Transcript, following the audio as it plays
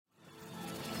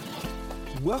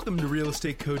Welcome to Real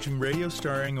Estate Coaching Radio,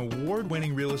 starring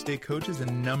award-winning real estate coaches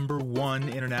and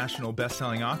 #1 international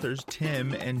best-selling authors,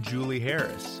 Tim and Julie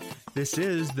Harris. This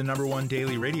is the #1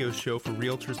 daily radio show for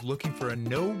realtors looking for a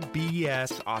no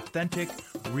BS, authentic,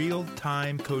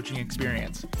 real-time coaching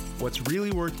experience. What's really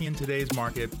working in today's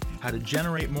market, how to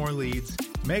generate more leads,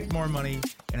 make more money,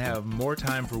 and have more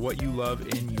time for what you love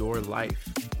in your life.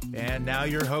 And now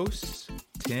your hosts,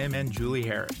 Tim and Julie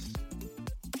Harris.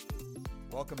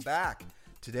 Welcome back.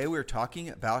 Today we're talking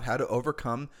about how to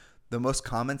overcome the most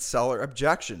common seller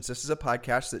objections. This is a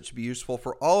podcast that should be useful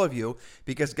for all of you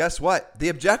because guess what? The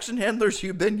objection handlers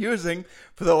you've been using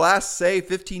for the last, say,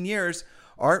 15 years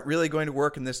aren't really going to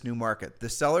work in this new market. The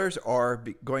sellers are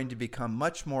going to become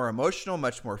much more emotional,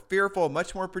 much more fearful,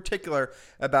 much more particular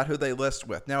about who they list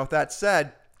with. Now, with that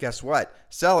said, guess what?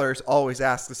 Sellers always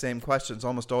ask the same questions,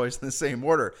 almost always in the same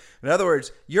order. In other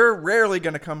words, you're rarely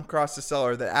going to come across a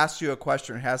seller that asks you a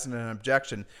question or has an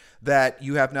objection that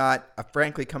you have not,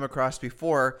 frankly, come across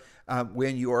before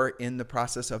when you're in the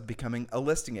process of becoming a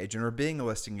listing agent or being a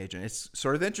listing agent. It's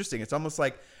sort of interesting. It's almost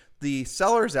like the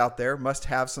sellers out there must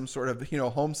have some sort of,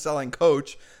 home selling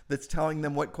coach that's telling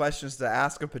them what questions to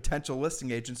ask of potential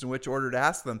listing agents and which order to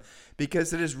ask them,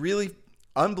 because it is really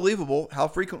unbelievable how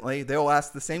frequently they will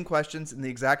ask the same questions in the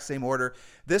exact same order.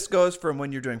 This goes from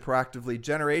when you're doing proactive lead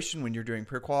generation, when you're doing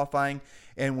pre-qualifying,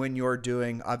 and when you're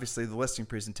doing, obviously, the listing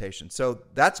presentation. So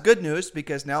that's good news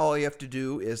because now all you have to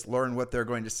do is learn what they're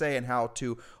going to say and how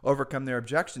to overcome their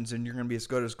objections, and you're going to be as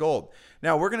good as gold.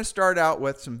 Now, we're going to start out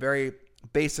with some very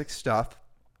basic stuff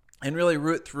and really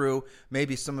root through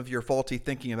maybe some of your faulty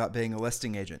thinking about being a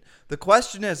listing agent. The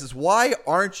question is why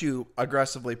aren't you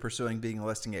aggressively pursuing being a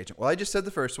listing agent? Well, I just said the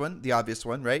first one, the obvious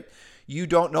one, right? You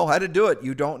don't know how to do it.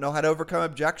 You don't know how to overcome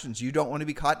objections. You don't want to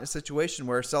be caught in a situation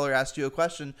where a seller asks you a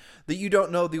question that you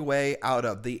don't know the way out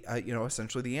of,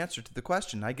 essentially the answer to the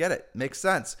question. I get it. Makes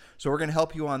sense. So we're going to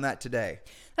help you on that today.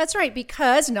 That's right,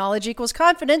 because knowledge equals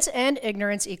confidence and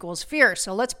ignorance equals fear.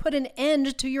 So let's put an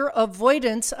end to your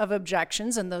avoidance of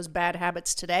objections and those bad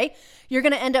habits today. You're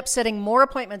going to end up setting more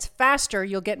appointments faster.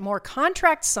 You'll get more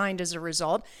contracts signed as a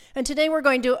result. And today we're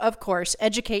going to, of course,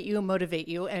 educate you, motivate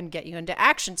you, and get you into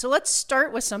action. So let's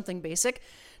start with something basic.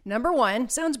 #1,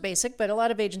 sounds basic, but a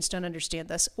lot of agents don't understand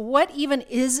this. What even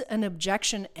is an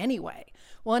objection anyway?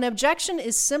 Well, an objection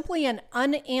is simply an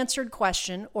unanswered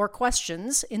question or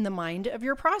questions in the mind of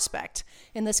your prospect.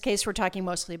 In this case, we're talking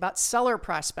mostly about seller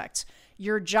prospects.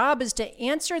 Your job is to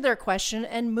answer their question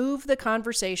and move the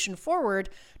conversation forward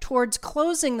towards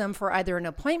closing them for either an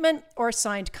appointment or a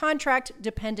signed contract,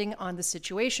 depending on the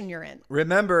situation you're in.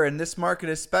 Remember, in this market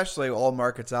especially, all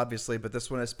markets obviously, but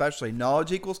this one especially,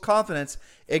 knowledge equals confidence,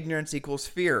 ignorance equals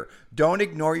fear. Don't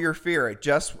ignore your fear. It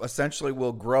just essentially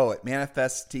will grow. It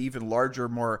manifests to even larger,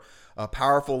 more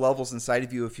powerful levels inside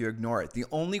of you if you ignore it. The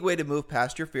only way to move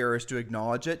past your fear is to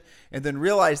acknowledge it and then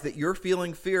realize that you're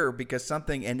feeling fear because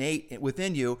something innate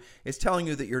within you is telling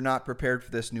you that you're not prepared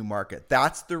for this new market.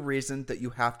 That's the reason that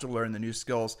you have to learn the new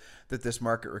skills that this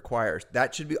market requires.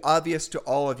 That should be obvious to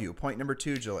all of you. Point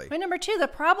 #2, Julie. Point #2, the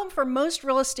problem for most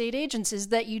real estate agents is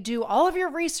that you do all of your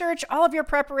research, all of your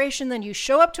preparation, then you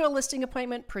show up to a listing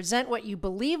appointment, present what you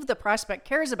believe the prospect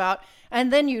cares about,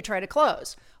 and then you try to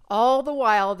close. All the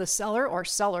while, the seller or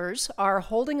sellers are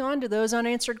holding on to those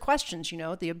unanswered questions,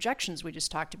 the objections we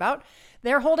just talked about.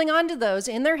 They're holding on to those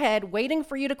in their head, waiting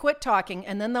for you to quit talking,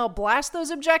 and then they'll blast those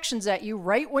objections at you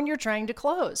right when you're trying to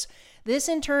close. This,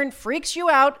 in turn, freaks you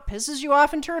out, pisses you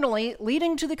off internally,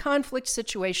 leading to the conflict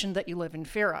situation that you live in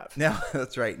fear of. Now,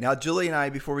 that's right. Now, Julie and I,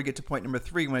 before we get to point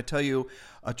 #3, I'm going to tell you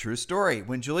a true story.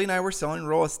 When Julie and I were selling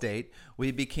real estate,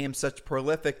 we became such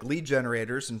prolific lead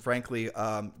generators, and frankly,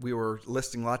 we were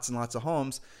listing lots and lots of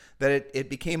homes, that it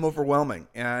became overwhelming.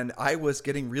 And I was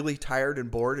getting really tired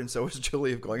and bored, and so was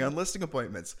Julie, of going on listing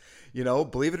appointments.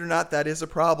 Believe it or not, that is a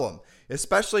problem,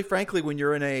 especially, frankly, when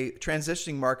you're in a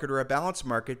transitioning market or a balanced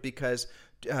market, because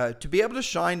to be able to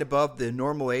shine above the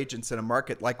normal agents in a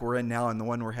market like we're in now and the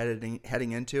one we're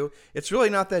heading into, it's really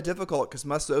not that difficult because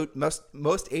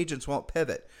most agents won't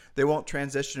pivot. They won't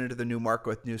transition into the new market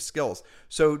with new skills.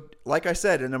 So like I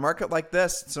said, in a market like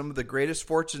this, some of the greatest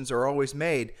fortunes are always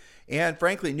made. And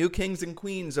frankly, new kings and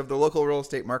queens of the local real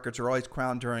estate markets are always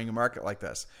crowned during a market like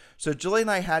this. So Julie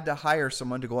and I had to hire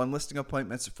someone to go on listing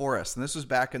appointments for us. And this was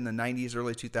back in the 90s,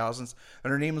 early 2000s.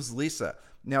 And her name was Lisa.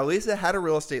 Now, Lisa had a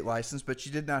real estate license, but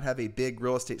she did not have a big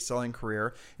real estate selling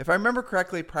career. If I remember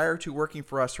correctly, prior to working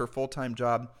for us, her full-time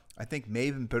job, I think may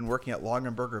have been working at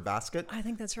Longenberger Basket. I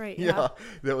think that's right. Yeah,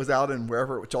 that was out in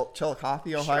wherever,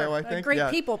 Chillicothe, Ohio, Sure. I think. A great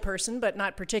people person, but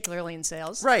not particularly in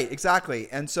sales. Right, exactly.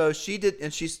 And so she did,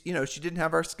 and she's, she didn't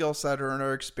have our skill set or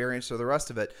her experience or the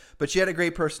rest of it, but she had a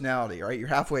great personality, right? You're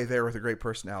halfway there with a great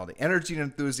personality. Energy and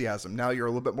enthusiasm. Now you're a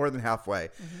little bit more than halfway.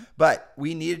 Mm-hmm. But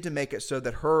we needed to make it so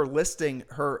that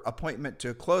her appointment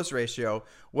to close ratio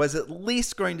was at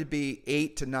least going to be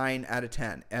 8 to 9 out of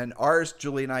 10. And ours,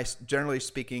 Julie and I, generally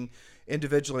speaking,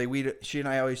 individually, she and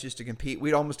I always used to compete.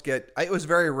 We'd almost it was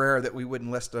very rare that we wouldn't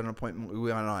list an appointment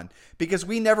we went on, because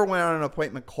we never went on an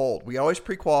appointment cold. We always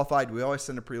pre-qualified. We always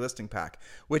sent a pre-listing pack,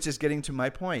 which is getting to my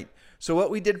point. So what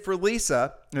we did for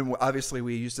Lisa, and obviously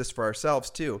we use this for ourselves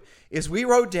too, is we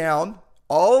wrote down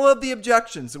all of the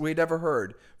objections that we'd ever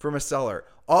heard from a seller,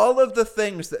 all of the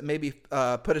things that maybe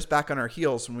put us back on our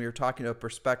heels when we were talking to a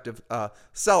prospective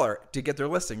seller to get their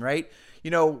listing, right?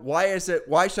 Why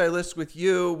should I list with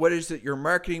you? What is it, your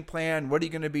marketing plan? What are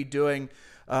you going to be doing,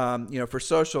 for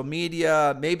social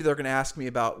media? Maybe they're going to ask me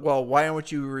about, well, why don't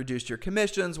you reduce your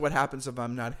commissions? What happens if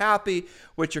I'm not happy?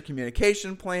 What's your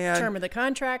communication plan? Term of the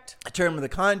contract.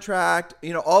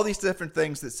 All these different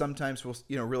things that sometimes will,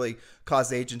 really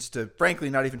cause agents to, frankly,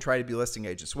 not even try to be listing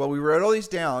agents. Well, we wrote all these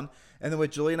down. And then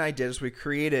what Julie and I did is we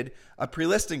created a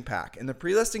pre-listing pack. And the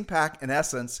pre-listing pack, in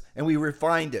essence, and we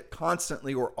refined it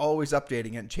constantly. We're always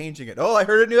updating it and changing it. Oh, I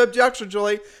heard a new objection,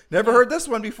 Julie. Never heard this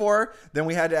one before. Then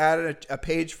we had to add a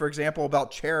page, for example, about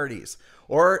charities.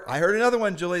 Or I heard another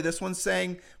one, Julie. This one's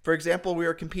saying, for example, I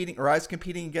was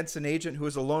competing against an agent who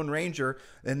was a lone ranger,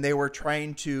 and they were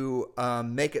trying to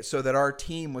make it so that our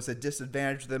team was a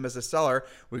disadvantage to them as a seller.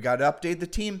 We got to update the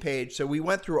team page. So we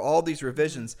went through all these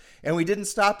revisions, and we didn't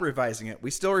stop revising it.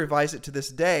 We still revise it to this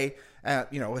day,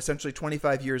 essentially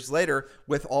 25 years later,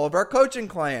 with all of our coaching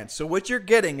clients. So what you're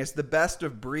getting is the best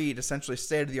of breed, essentially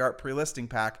state-of-the-art pre-listing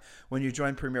pack when you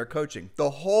join Premier Coaching. The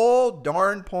whole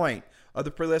darn point of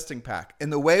the pre-listing pack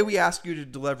and the way we ask you to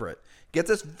deliver it, get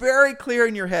this very clear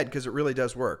in your head because it really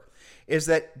does work, is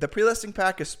that the pre-listing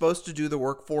pack is supposed to do the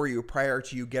work for you prior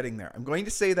to you getting there. I'm going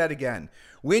to say that again.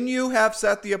 When you have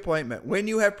set the appointment, when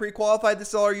you have pre-qualified the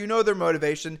seller, you know their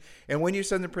motivation, and when you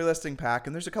send the pre-listing pack,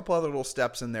 and there's a couple other little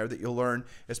steps in there that you'll learn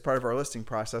as part of our listing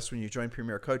process when you join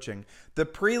Premier Coaching, the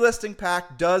pre-listing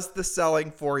pack does the selling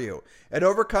for you. It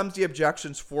overcomes the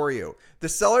objections for you. The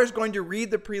seller is going to read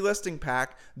the pre-listing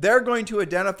pack. They're going to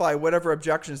identify whatever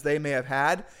objections they may have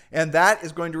had, and that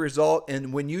is going to result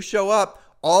in, when you show up,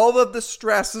 all of the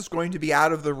stress is going to be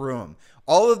out of the room.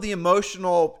 All of the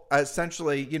emotional,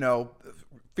 essentially,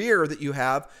 fear that you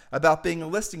have about being a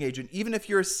listing agent, even if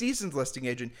you're a seasoned listing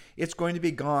agent, it's going to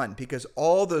be gone, because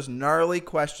all those gnarly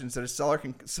questions that a seller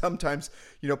can sometimes,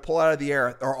 pull out of the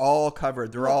air are all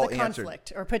covered. They're all answered.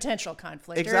 Conflict or potential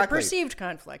conflict, exactly. Or perceived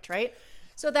conflict, right?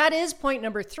 So that is point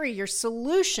number 3. Your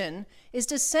solution is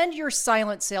to send your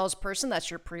silent salesperson, that's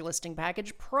your pre-listing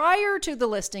package, prior to the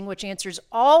listing, which answers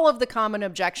all of the common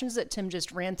objections that Tim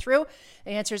just ran through.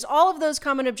 It answers all of those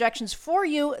common objections for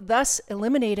you, thus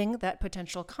eliminating that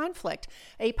potential conflict.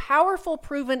 A powerful,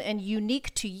 proven, and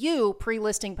unique to you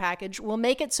pre-listing package will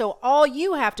make it so all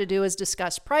you have to do is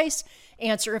discuss price,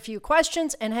 answer a few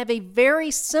questions, and have a very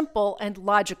simple and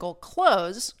logical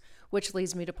close, which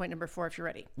leads me to point number 4, if you're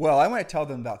ready. Well, I want to tell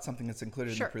them about something that's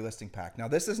included Sure. in the pre-listing pack. Now,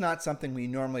 this is not something we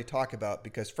normally talk about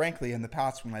because, frankly, in the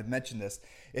past when I've mentioned this,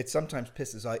 it sometimes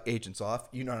pisses agents off.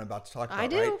 You know what I'm about to talk about, I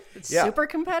do. right? It's super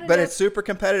competitive. But it's super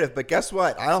competitive. But guess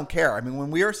what? I don't care. I mean, when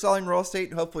we are selling real estate,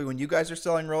 and hopefully when you guys are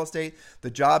selling real estate,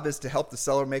 the job is to help the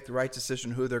seller make the right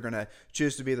decision who they're going to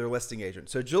choose to be their listing agent.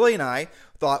 So Julie and I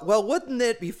thought, well, wouldn't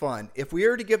it be fun if we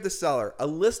were to give the seller a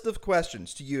list of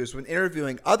questions to use when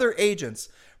interviewing other agents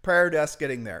prior to us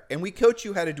getting there? And we coach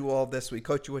you how to do all of this. We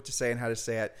coach you what to say and how to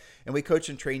say it. And we coach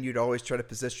and train you to always try to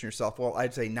position yourself. Well,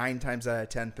 I'd say 9 times out of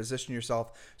 10, position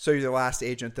yourself so you're the last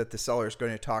agent that the seller is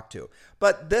going to talk to.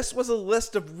 But this was a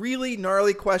list of really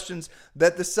gnarly questions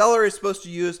that the seller is supposed to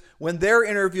use when they're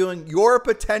interviewing your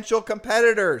potential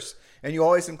competitors. And you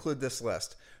always include this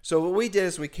list. So what we did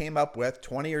is we came up with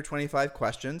 20 or 25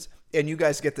 questions, and you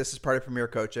guys get this as part of Premier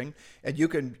Coaching, and you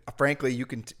can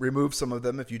remove some of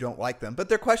them if you don't like them. But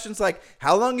they're questions like,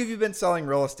 how long have you been selling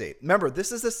real estate? Remember,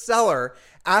 this is a seller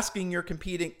asking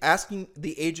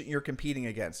the agent you're competing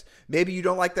against. Maybe you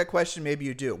don't like that question, maybe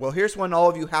you do. Well, here's one all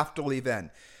of you have to leave in.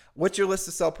 What's your list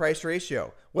to sell price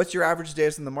ratio? What's your average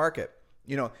days in the market?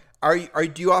 Do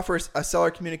you offer a seller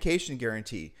communication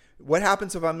guarantee? What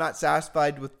happens if I'm not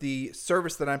satisfied with the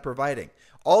service that I'm providing?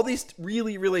 All these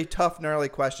really, really tough, gnarly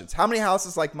questions. How many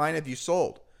houses like mine have you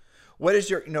sold? What is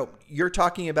your, you're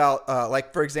talking about,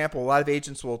 like, for example, a lot of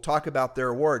agents will talk about their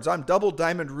awards. I'm double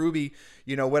diamond ruby,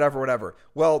 whatever.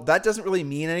 Well, that doesn't really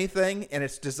mean anything. And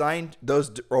it's designed,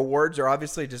 those awards are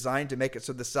obviously designed to make it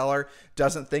so the seller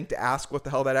doesn't think to ask what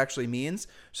the hell that actually means.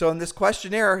 So in this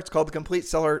questionnaire, it's called the Complete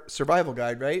Seller Survival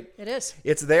Guide, right? It is.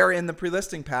 It's there in the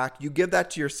pre-listing pack. You give that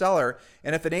to your seller.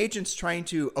 And if an agent's trying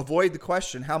to avoid the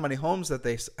question, how many homes that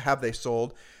they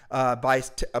sold, by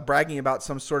bragging about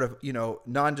some sort of,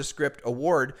 nondescript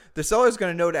award, the seller is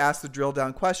going to know to ask the drill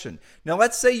down question. Now,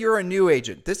 let's say you're a new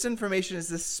agent. This information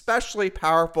is especially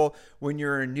powerful when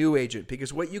you're a new agent,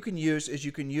 because what you can use is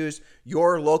you can use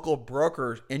your local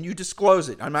broker and you disclose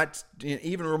it. I'm not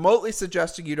even remotely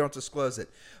suggesting you don't disclose it,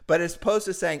 but as opposed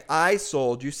to saying I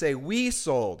sold, you say we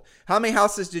sold. How many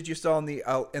houses did you sell in the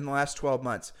last 12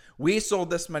 months? We sold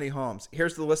this many homes.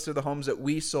 Here's the list of the homes that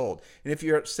we sold. And if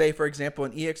you're, say, for example,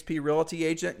 an eXp Realty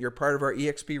agent, you're part of our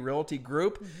eXp Realty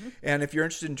group. Mm-hmm. And if you're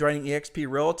interested in joining eXp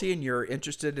Realty and you're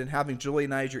interested in having Julie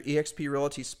and I as your eXp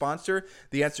Realty sponsor,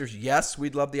 the answer is yes.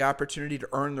 We'd love the opportunity to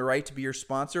earn the right to be your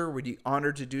sponsor. We'd be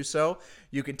honored to do so.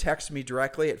 You can text me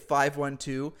directly at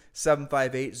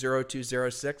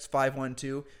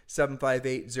 512-758-0206,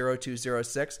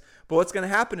 512-758-0206. But what's going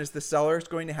to happen is the seller is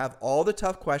going to have all the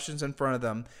tough questions in front of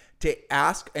them to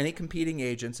ask any competing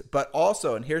agents, but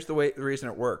also, and here's the reason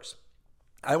it works.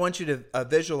 I want you to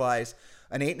visualize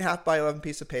an 8.5 by 11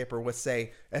 piece of paper with,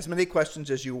 say, as many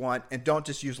questions as you want, and don't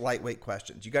just use lightweight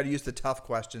questions. You got to use the tough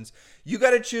questions. You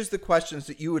got to choose the questions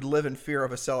that you would live in fear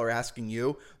of a seller asking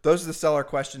you. Those are the seller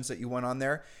questions that you want on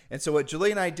there. And so what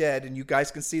Julie and I did, and you guys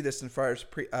can see this in far as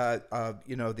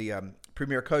the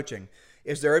Premier Coaching,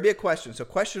 is there would be a question. So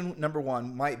question number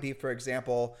one might be, for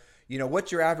example,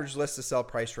 what's your average list to sell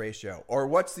price ratio? Or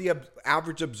what's the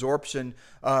average absorption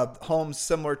of homes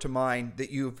similar to mine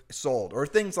that you've sold? Or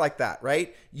things like that,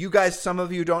 right? You guys, some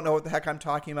of you don't know what the heck I'm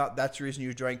talking about. That's the reason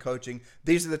you join coaching.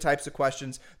 These are the types of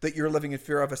questions that you're living in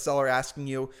fear of a seller asking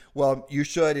you. Well, you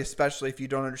should, especially if you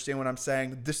don't understand what I'm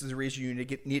saying. This is the reason you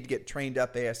need to get trained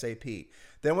up ASAP.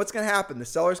 Then what's going to happen? The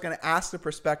seller is going to ask the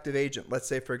prospective agent, let's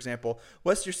say, for example,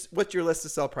 what's your list to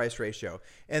sell price ratio?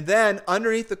 And then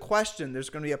underneath the question,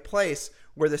 there's going to be a place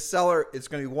where the seller is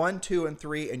going to be 1, 2, and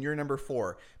 3, and you're number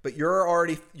 4. But your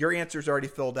answer is already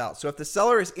filled out. So if the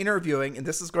seller is interviewing, and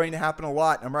this is going to happen a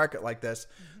lot in a market like this,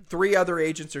 3 other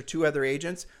agents or 2 other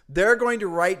agents, they're going to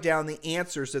write down the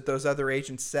answers that those other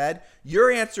agents said.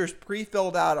 Your answer is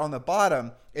pre-filled out on the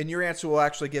bottom, and your answer will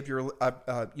actually give your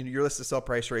list to sell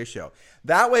price ratio.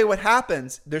 That way, what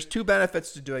happens, there's 2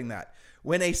 benefits to doing that.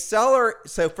 When a seller,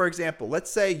 so for example, let's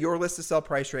say your list to sell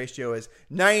price ratio is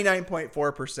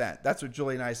 99.4%. That's what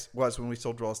Julie and I was when we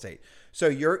sold real estate. So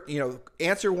your,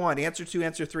 answer 1, answer 2,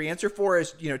 answer 3, answer 4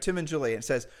 is, Tim and Julie. And it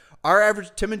says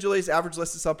Tim and Julie's average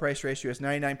list to sell price ratio is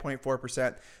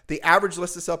 99.4%. The average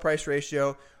list to sell price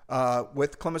ratio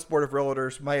with Columbus Board of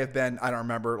Realtors might have been, I don't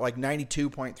remember, like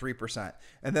 92.3%.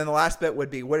 And then the last bit would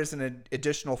be, what does an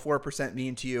additional 4%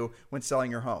 mean to you when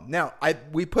selling your home? Now,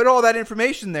 we put all that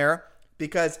information there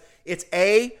because it's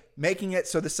A, making it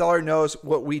so the seller knows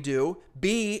what we do.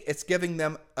 B, it's giving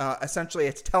them, essentially,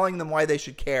 it's telling them why they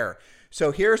should care.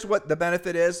 So here's what the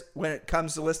benefit is when it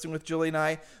comes to listing with Julie and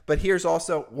I, but here's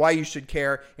also why you should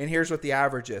care, and here's what the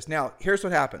average is. Now, here's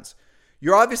what happens.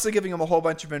 You're obviously giving them a whole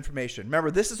bunch of information. Remember,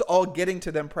 this is all getting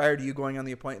to them prior to you going on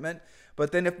the appointment.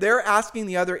 But then if they're asking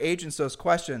the other agents those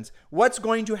questions, what's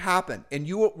going to happen? And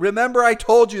you will, remember I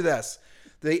told you this.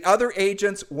 The other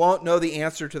agents won't know the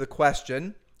answer to the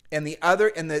question.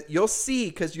 You'll see,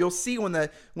 because you'll see when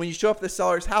you show up at the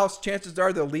seller's house, chances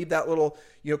are they'll leave that little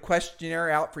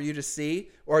questionnaire out for you to see,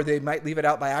 or they might leave it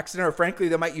out by accident, or frankly,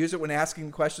 they might use it when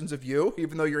asking questions of you,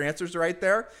 even though your answers are right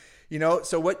there.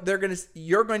 So what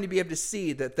you're going to be able to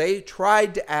see that they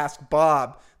tried to ask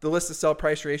Bob the list to sell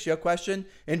price ratio question,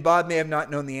 and Bob may have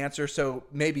not known the answer, so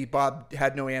maybe Bob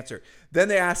had no answer. Then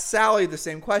they asked Sally the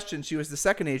same question. She was the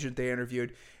second agent they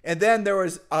interviewed. And then there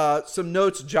was some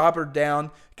notes jotted down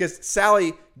because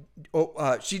Sally,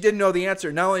 she didn't know the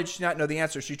answer. Not only did she not know the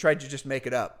answer, she tried to just make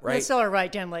it up, right? The seller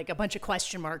write down like a bunch of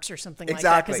question marks or something like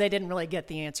that because they didn't really get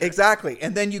the answer. Exactly.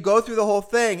 And then you go through the whole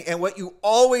thing, and what you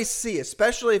always see,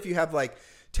 especially if you have like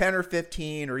 10 or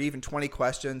 15 or even 20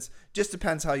 questions, just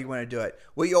depends how you want to do it.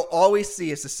 What you'll always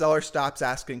see is the seller stops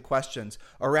asking questions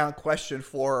around question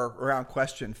 4 or around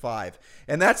question 5.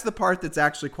 And that's the part that's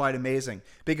actually quite amazing,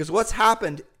 because what's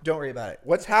happened, don't worry about it.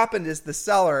 What's happened is the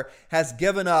seller has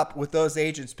given up with those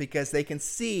agents because they can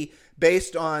see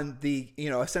based on the,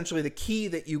 essentially the key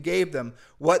that you gave them,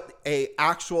 what a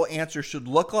actual answer should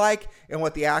look like and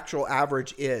what the actual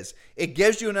average is. It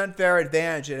gives you an unfair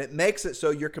advantage, and it makes it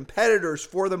so your competitors,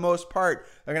 for the most part,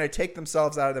 are going to take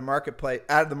themselves out of the market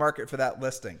for that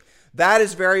listing. That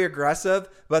is very aggressive,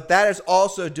 but that is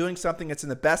also doing something that's in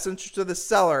the best interest of the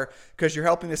seller, because you're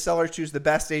helping the seller choose the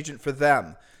best agent for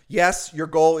them. Yes, your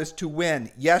goal is to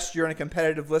win. Yes, you're in a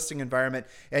competitive listing environment.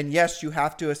 And yes, you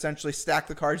have to essentially stack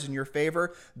the cards in your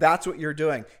favor. That's what you're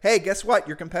doing. Hey, guess what?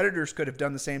 Your competitors could have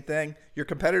done the same thing. Your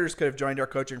competitors could have joined our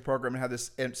coaching program and had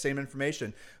this same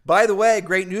information. By the way,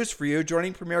 great news for you.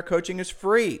 Joining Premier Coaching is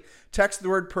free. Text the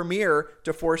word Premier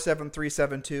to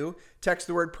 47372. Text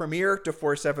the word Premier to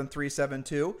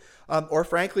 47372. Or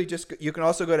frankly, you can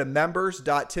also go to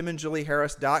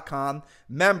members.timandjulieharris.com,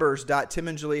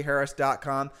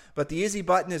 members.timandjulieharris.com. But the easy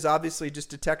button is obviously just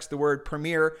to text the word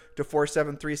Premier to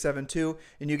 47372,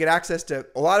 and you get access to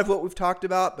a lot of what we've talked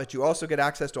about, but you also get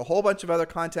access to a whole bunch of other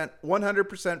content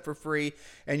 100% for free.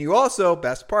 And you also,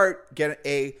 best part, get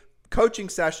a coaching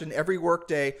session every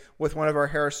workday with one of our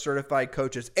Harris certified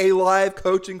coaches. A live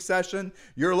coaching session.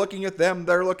 You're looking at them,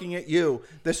 they're looking at you.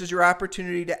 This is your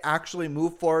opportunity to actually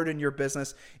move forward in your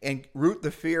business and root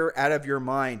the fear out of your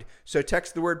mind. So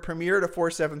text the word Premier to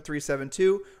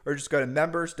 47372 or just go to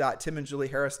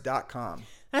members.timandjulieharris.com.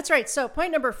 That's right. So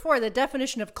point number 4, the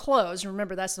definition of close.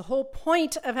 Remember, that's the whole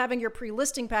point of having your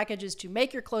pre-listing package, is to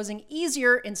make your closing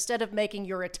easier instead of making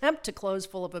your attempt to close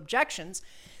full of objections.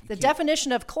 The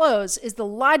definition of close is the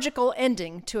logical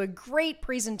ending to a great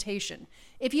presentation.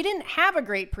 If you didn't have a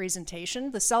great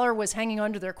presentation, the seller was hanging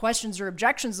on to their questions or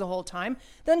objections the whole time,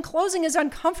 then closing is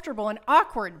uncomfortable and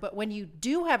awkward. But when you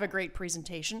do have a great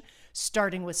presentation,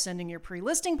 starting with sending your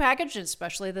pre-listing package,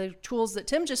 especially the tools that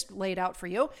Tim just laid out for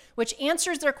you, which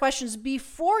answers their questions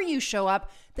before you show up,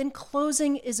 then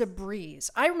closing is a breeze.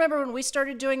 I remember when we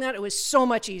started doing that, it was so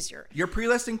much easier. Your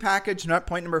pre-listing package, not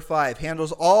point number 5,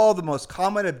 handles all the most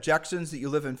common objections that you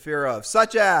live in fear of,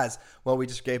 such as, well, we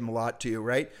just gave them a lot to you,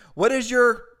 right? What is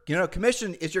your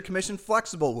commission? Is your commission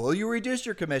flexible? Will you reduce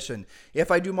your commission?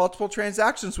 If I do multiple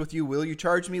transactions with you, will you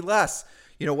charge me less?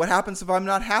 What happens if I'm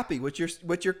not happy? What's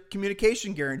your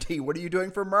communication guarantee? What are you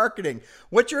doing for marketing?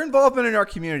 What's your involvement in our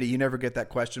community? You never get that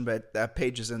question, but that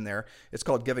page is in there. It's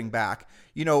called Giving Back.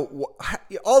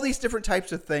 All these different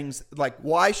types of things, like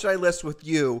why should I list with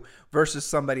you versus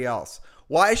somebody else?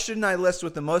 Why shouldn't I list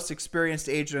with the most experienced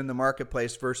agent in the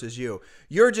marketplace versus you?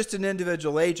 You're just an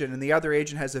individual agent and the other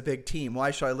agent has a big team.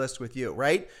 Why should I list with you,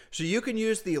 right? So you can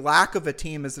use the lack of a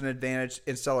team as an advantage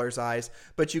in sellers' eyes,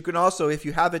 but you can also, if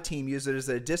you have a team, use it as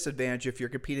a disadvantage if you're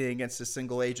competing against a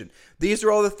single agent. These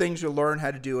are all the things you'll learn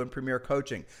how to do in Premier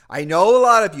Coaching. I know a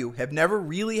lot of you have never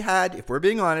really had, if we're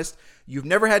being honest, you've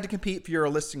never had to compete for your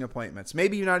listing appointments.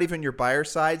 Maybe you're not even your buyer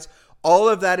sides. All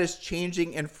of that is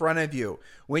changing in front of you.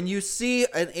 When you see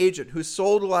an agent who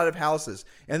sold a lot of houses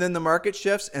and then the market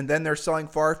shifts and then they're selling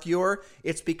far fewer,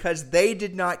 it's because they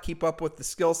did not keep up with the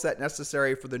skill set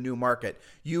necessary for the new market.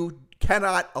 You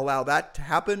cannot allow that to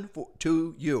happen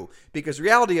to you, because the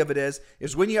reality of it is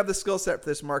when you have the skill set for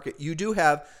this market, you do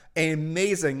have an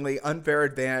amazingly unfair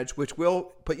advantage, which will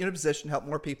put you in a position to help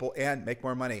more people and make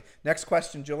more money. Next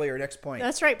question, Julie, or next point.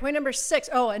 That's right. Point number 6.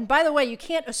 Oh, and by the way, you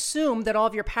can't assume that all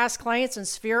of your past clients in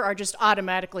Sphere are just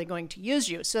automatically going to use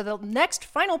you. So the next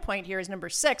final point here is number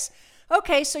 6.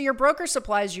 Okay, so your broker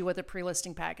supplies you with a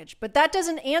pre-listing package, but that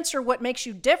doesn't answer what makes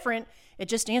you different. It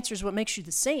just answers what makes you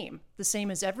the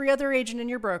same as every other agent in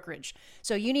your brokerage.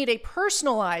 So you need a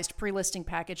personalized pre-listing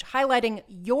package highlighting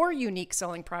your unique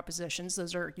selling propositions,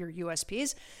 those are your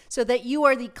USPs, so that you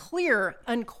are the clear,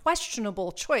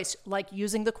 unquestionable choice, like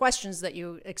using the questions that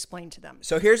you explained to them.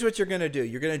 So here's what you're going to do.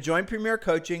 You're going to join Premier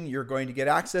Coaching. You're going to get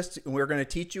access to, and we're going to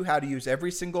teach you how to use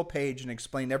every single page and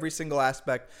explain every single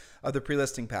aspect of the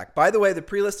pre-listing pack. By the way, the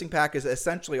pre-listing pack is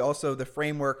essentially also the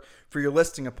framework for your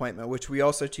listing appointment, which we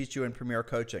also teach you in Premier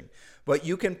Coaching. But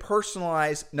you can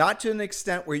personalize, not to an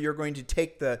extent where you're going to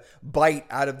take the bite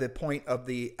out of the point of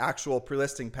the actual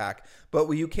pre-listing pack, but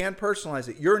you can personalize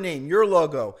it. Your name, your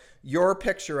logo, your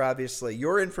picture, obviously,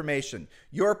 your information,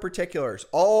 your particulars,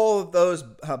 all of those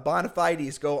bona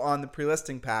fides go on the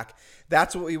pre-listing pack.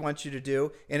 That's what we want you to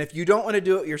do. And if you don't want to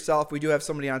do it yourself, we do have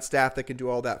somebody on staff that can do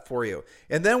all that for you.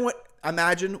 And then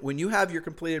imagine when you have your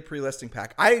completed pre-listing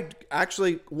pack. I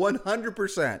actually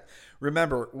 100%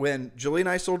 remember when Julie and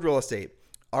I sold real estate,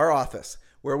 our office,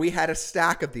 where we had a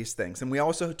stack of these things. And we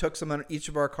also took some on each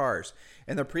of our cars.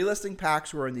 And the pre-listing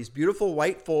packs were in these beautiful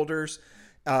white folders.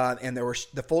 And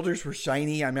the folders were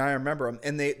shiny. I mean, I remember them.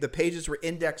 And the pages were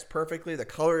indexed perfectly. The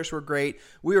colors were great.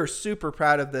 We were super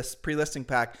proud of this pre-listing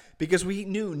pack because we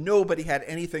knew nobody had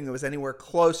anything that was anywhere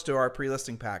close to our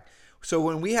pre-listing pack. So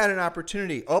when we had an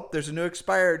opportunity, there's a new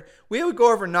expired, we would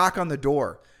go over and knock on the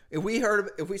door. If we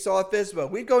saw a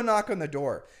FSBO, we'd go knock on the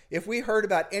door. If we heard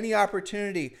about any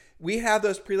opportunity, we have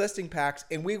those pre-listing packs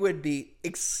and we would be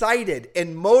excited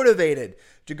and motivated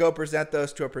to go present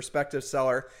those to a prospective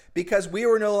seller because we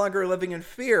were no longer living in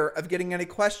fear of getting any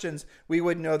questions we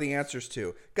wouldn't know the answers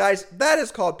to. Guys, that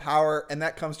is called power, and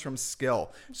that comes from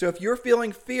skill. So if you're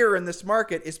feeling fear in this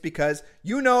market, it's because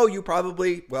you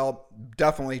probably,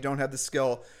 definitely don't have the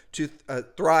skill to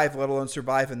thrive, let alone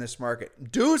survive in this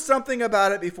market. Do something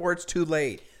about it before it's too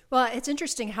late. Well, it's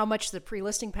interesting how much the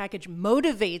pre-listing package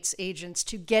motivates agents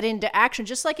to get into action,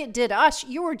 just like it did us.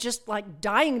 You were just like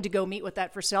dying to go meet with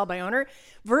that for sale by owner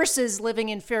versus living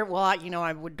in fear. Well,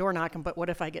 I would door knock them, but what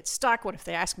if I get stuck? What if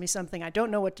they ask me something? I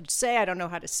don't know what to say. I don't know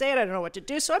how to say it. I don't know what to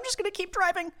do. So I'm just going to keep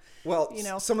driving. Well,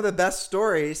 some of the best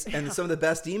stories and some of the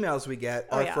best emails we get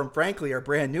are from, frankly, our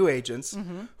brand new agents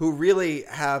who really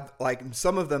have, like,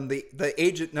 some of them, the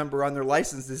agent number on their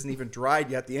license isn't even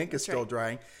dried yet. The ink is still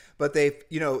drying. But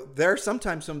they're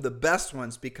sometimes some of the best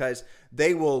ones because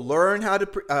they will learn how to,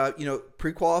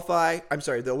 pre-qualify.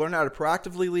 They'll learn how to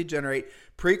proactively lead generate,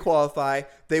 pre-qualify.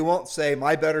 They won't say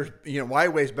my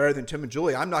way is better than Tim and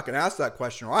Julie. I'm not going to ask that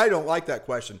question, or I don't like that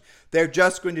question. They're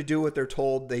just going to do what they're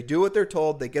told. They do what they're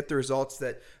told. They get the results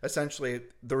that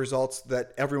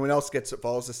everyone else gets that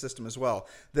follows the system as well.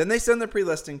 Then they send the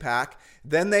pre-listing pack.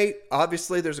 Then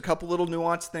there's a couple little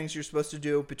nuanced things you're supposed to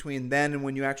do between then and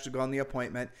when you actually go on the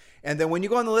appointment. And then when you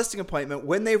go on the listing appointment,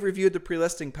 when they've reviewed the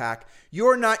pre-listing pack,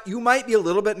 you might be a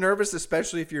little bit nervous,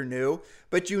 especially if you're new,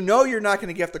 but you're not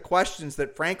going to get the questions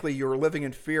that, frankly, you're living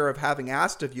in fear of having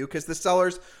asked of you because the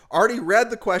seller's already read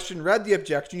the question, read the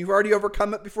objection. You've already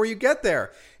overcome it before you get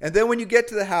there. And then when you get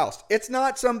to the house, it's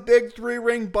not some big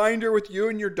 3-ring binder with you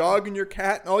and your dog and your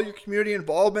cat and all your community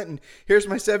involvement. And here's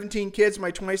my 17 kids,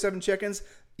 my 27 chickens.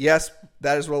 Yes,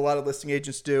 that is what a lot of listing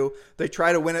agents do. They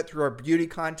try to win it through our beauty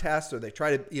contest or they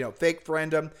try to, fake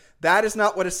friend them. That is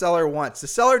not what a seller wants. The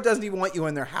seller doesn't even want you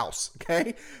in their house,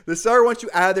 okay? The seller wants you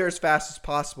out of there as fast as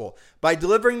possible. By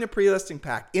delivering the pre-listing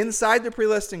pack, inside the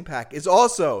pre-listing pack is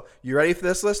also, you ready for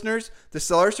this, listeners? The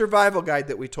seller survival guide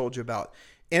that we told you about.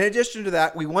 In addition to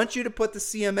that, we want you to put the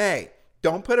CMA.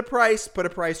 Don't put a price, put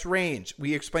a price range.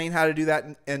 We explain how to do that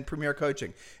in Premier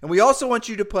Coaching. And we also want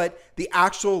you to put the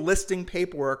actual listing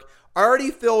paperwork already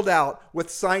filled out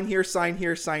with sign here, sign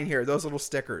here, sign here, those little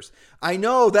stickers. I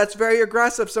know that's very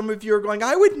aggressive. Some of you are going,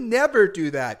 I would never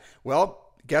do that.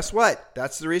 Well, guess what?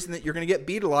 That's the reason that you're going to get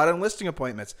beat a lot on listing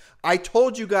appointments. I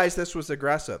told you guys this was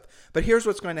aggressive, but here's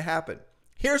what's going to happen.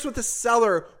 Here's what the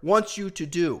seller wants you to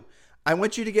do. I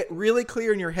want you to get really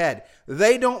clear in your head.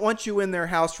 They don't want you in their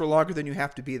house for longer than you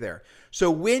have to be there. So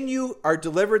when you are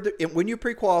delivered, when you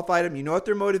pre-qualified them, you know what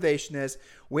their motivation is.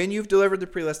 When you've delivered the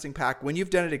pre-listing pack, when you've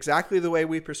done it exactly the way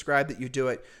we prescribed that you do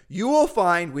it, you will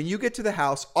find when you get to the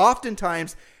house,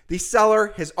 oftentimes the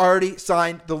seller has already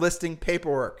signed the listing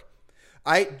paperwork.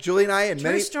 Julie and I, and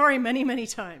True story many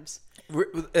times.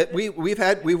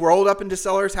 We've rolled up into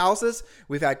sellers' houses.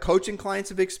 We've had coaching clients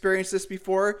have experienced this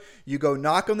before. You go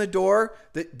knock on the door.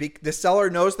 The seller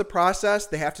knows the process.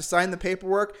 They have to sign the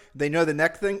paperwork. They know the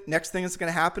next thing that's going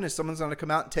to happen is someone's going to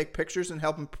come out and take pictures and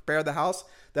help them prepare the house.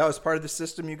 That was part of the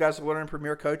system you guys will learn in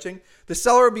Premier Coaching. The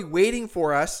seller will be waiting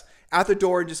for us at the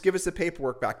door and just give us the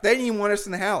paperwork back. They didn't even want us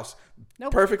in the house.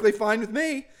 Nope. Perfectly fine with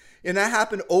me. And that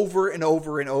happened over and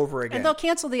over and over again. And they'll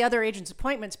cancel the other agent's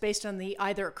appointments based on the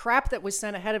either crap that was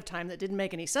sent ahead of time that didn't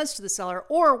make any sense to the seller,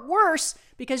 or worse,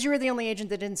 because you were the only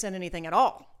agent that didn't send anything at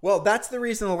all. Well, that's the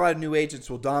reason a lot of new agents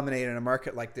will dominate in a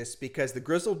market like this, because the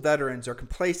grizzled veterans are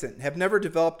complacent and have never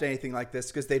developed anything like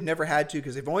this because they've never had to,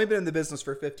 because they've only been in the business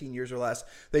for 15 years or less.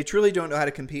 They truly don't know how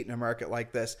to compete in a market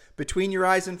like this. Between your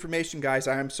eyes information, guys,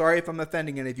 I'm sorry if I'm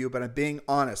offending any of you, but I'm being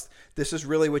honest. This is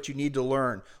really what you need to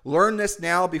learn. Learn this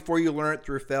now before you learn it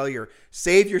through failure.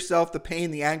 Save yourself the pain,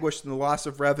 the anguish, and the loss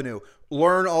of revenue.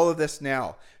 Learn all of this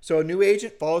now. So a new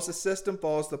agent follows the system,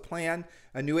 follows the plan.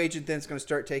 A new agent then is going to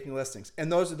start taking listings. And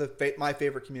those are my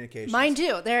favorite communications. Mine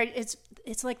too.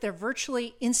 It's like they're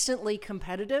virtually instantly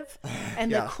competitive.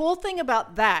 And the cool thing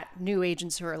about that, new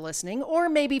agents who are listening, or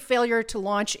maybe failure to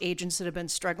launch agents that have been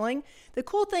struggling, the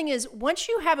cool thing is once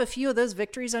you have a few of those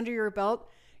victories under your belt,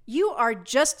 you are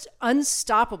just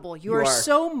unstoppable. You are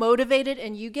so motivated,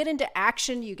 and you get into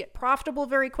action. You get profitable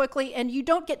very quickly, and you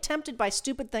don't get tempted by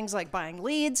stupid things like buying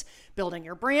leads, building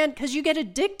your brand, because you get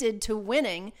addicted to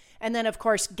winning. And then, of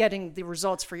course, getting the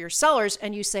results for your sellers.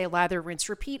 And you say, lather, rinse,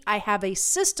 repeat. I have a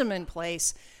system in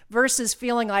place, versus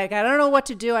feeling like, I don't know what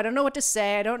to do. I don't know what to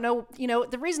say. I don't know.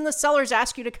 The reason the sellers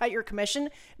ask you to cut your commission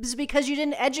is because you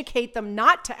didn't educate them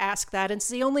not to ask that. And it's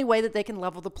the only way that they can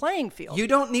level the playing field. You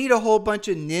don't need a whole bunch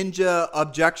of ninja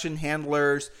objection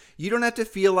handlers. You don't have to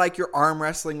feel like you're arm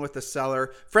wrestling with the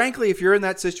seller. Frankly, if you're in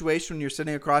that situation when you're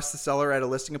sitting across the seller at a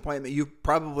listing appointment, you've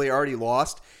probably already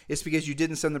lost. It's because you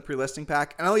didn't send the pre-listing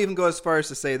pack. And I'll even go as far as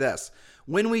to say this.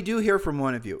 When we do hear from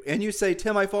one of you and you say,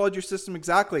 Tim, I followed your system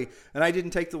exactly and I didn't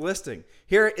take the listing,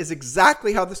 here is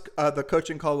exactly how the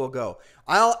coaching call will go.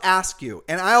 I'll ask you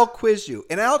and I'll quiz you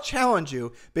and I'll challenge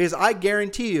you, because I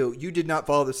guarantee you did not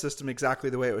follow the system exactly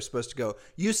the way it was supposed to go.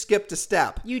 You skipped a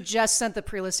step. You just sent the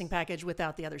pre-listing package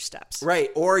without the other steps.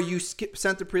 Right. Or you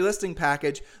sent the pre-listing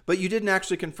package, but you didn't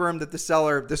actually confirm that the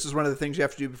seller, this is one of the things you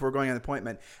have to do before going on the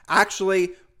appointment,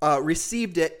 actually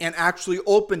received it and actually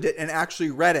opened it and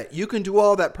actually read it. You can do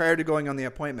all that prior to going on the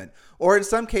appointment. Or in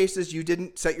some cases, you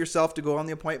didn't set yourself to go on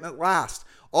the appointment last.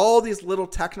 All these little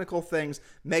technical things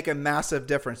make a massive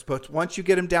difference. But once you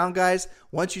get them down, guys,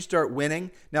 once you start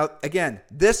winning. Now, again,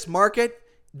 this market,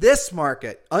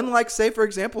 unlike, say, for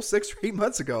example, 6 or 8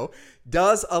 months ago,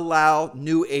 does allow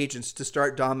new agents to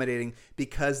start dominating,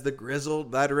 because the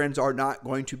grizzled veterans are not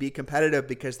going to be competitive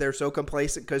because they're so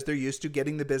complacent, because they're used to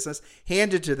getting the business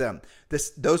handed to them.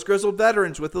 Those grizzled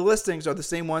veterans with the listings are the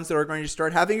same ones that are going to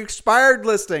start having expired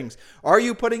listings. Are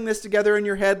you putting this together in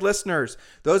your head, listeners?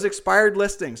 Those expired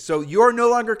listings. So you're no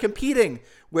longer competing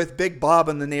with Big Bob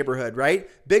in the neighborhood, right?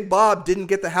 Big Bob didn't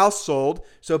get the house sold,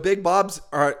 so Big Bob's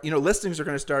listings are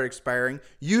going to start expiring.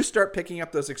 You start picking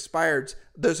up those expired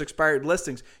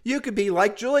listings. You could be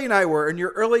like Julie and I were in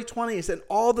your early 20s and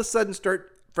all of a sudden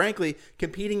start, frankly,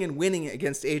 competing and winning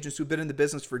against agents who've been in the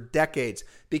business for decades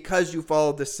because you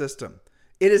followed this system.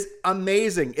 It is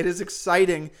amazing. It is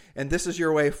exciting. And this is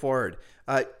your way forward.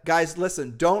 Guys,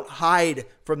 listen, don't hide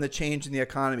from the change in the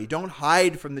economy. Don't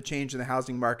hide from the change in the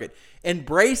housing market.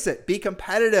 Embrace it. Be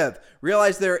competitive.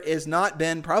 Realize there has not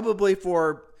been, probably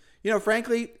for,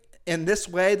 frankly, in this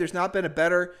way, there's not been a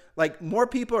better, more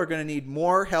people are going to need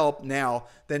more help now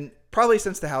than probably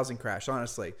since the housing crash,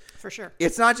 honestly. For sure.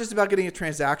 It's not just about getting a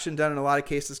transaction done in a lot of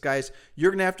cases, guys. You're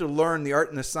going to have to learn the art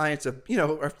and the science of,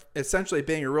 essentially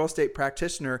being a real estate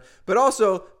practitioner, but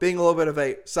also being a little bit of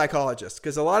a psychologist,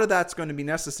 because a lot of that's going to be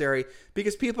necessary,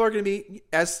 because people are going to be,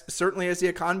 certainly as the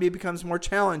economy becomes more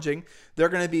challenging, they're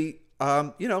going to be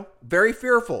very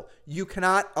fearful. You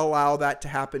cannot allow that to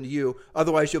happen to you.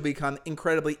 Otherwise, you'll become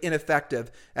incredibly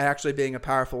ineffective at actually being a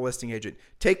powerful listing agent.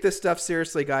 Take this stuff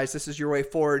seriously, guys. This is your way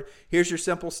forward. Here's your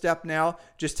simple step now.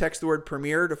 Just text the word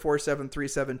Premier to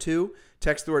 47372.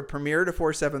 Text the word Premier to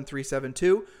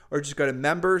 47372, or just go to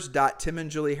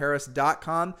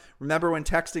members.timandjulieharris.com. Remember, when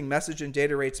texting, message and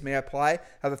data rates may apply.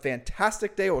 Have a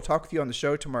fantastic day. We'll talk with you on the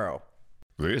show tomorrow.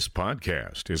 This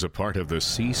podcast is a part of the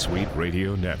C-Suite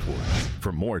Radio Network.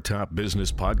 For more top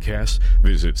business podcasts,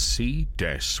 visit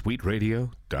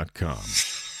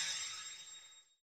c-suiteradio.com.